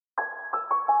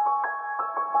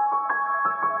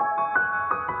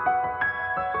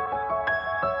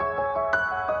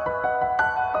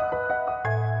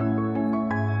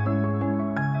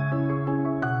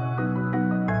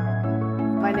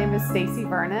is Stacy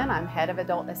Vernon. I'm head of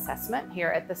adult assessment here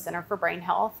at the Center for Brain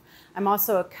Health. I'm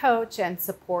also a coach and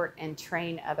support and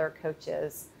train other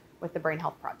coaches with the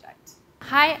BrainHealth Project.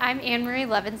 Hi, I'm Marie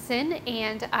Levinson,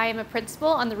 and I am a principal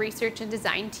on the research and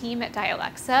design team at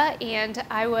Dialexa, and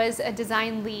I was a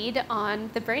design lead on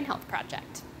the BrainHealth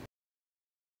Project.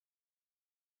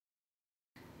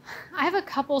 I have a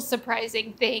couple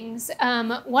surprising things.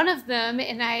 One of them,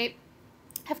 and I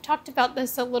have talked about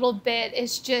this a little bit,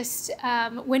 is just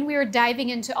when we were diving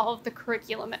into all of the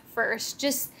curriculum at first,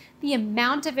 just the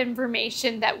amount of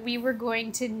information that we were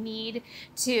going to need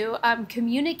to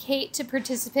communicate to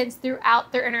participants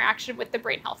throughout their interaction with the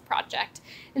BrainHealth Project.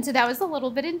 And so that was a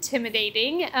little bit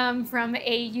intimidating from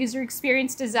a user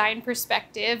experience design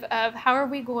perspective of how are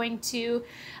we going to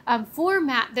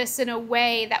format this in a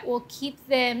way that will keep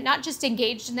them not just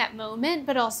engaged in that moment,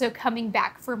 but also coming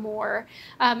back for more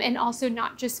and also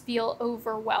not just feel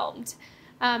overwhelmed.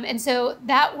 And so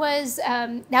that was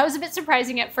a bit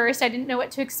surprising at first. I didn't know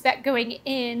what to expect going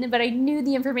in, but I knew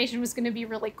the information was going to be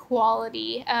really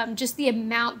quality. Just the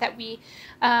amount that we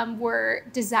were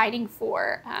designing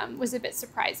for was a bit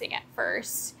surprising at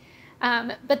first.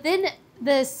 But then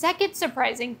the second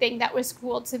surprising thing that was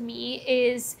cool to me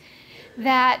is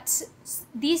that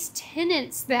these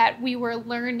tenets that we were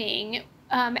learning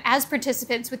as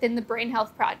participants within the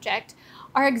BrainHealth Project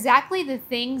are exactly the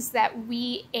things that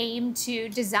we aim to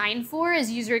design for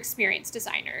as user experience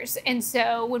designers. And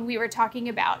so when we were talking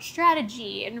about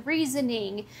strategy and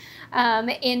reasoning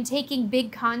and taking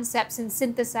big concepts and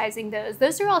synthesizing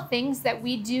those are all things that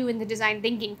we do in the design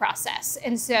thinking process.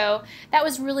 And so that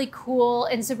was really cool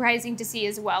and surprising to see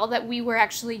as well, that we were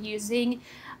actually using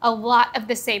a lot of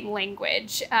the same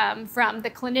language from the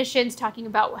clinicians talking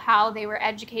about how they were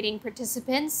educating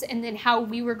participants and then how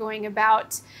we were going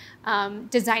about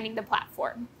designing the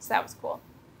platform. So that was cool.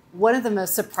 One of the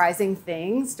most surprising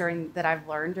things that I've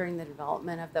learned during the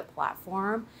development of the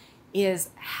platform is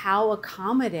how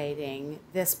accommodating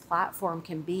this platform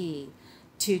can be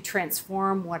to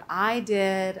transform what I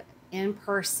did in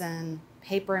person,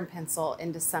 paper and pencil,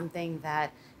 into something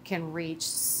that can reach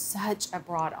such a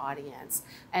broad audience.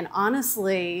 And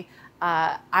honestly,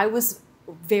 I was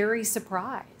very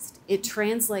surprised. It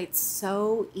translates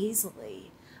so easily.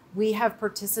 We have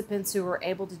participants who are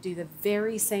able to do the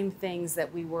very same things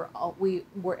that we were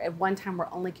at one time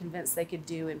were only convinced they could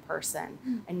do in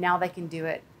person. And now they can do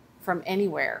it from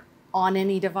anywhere, on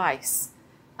any device.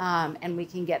 And we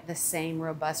can get the same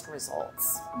robust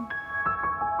results.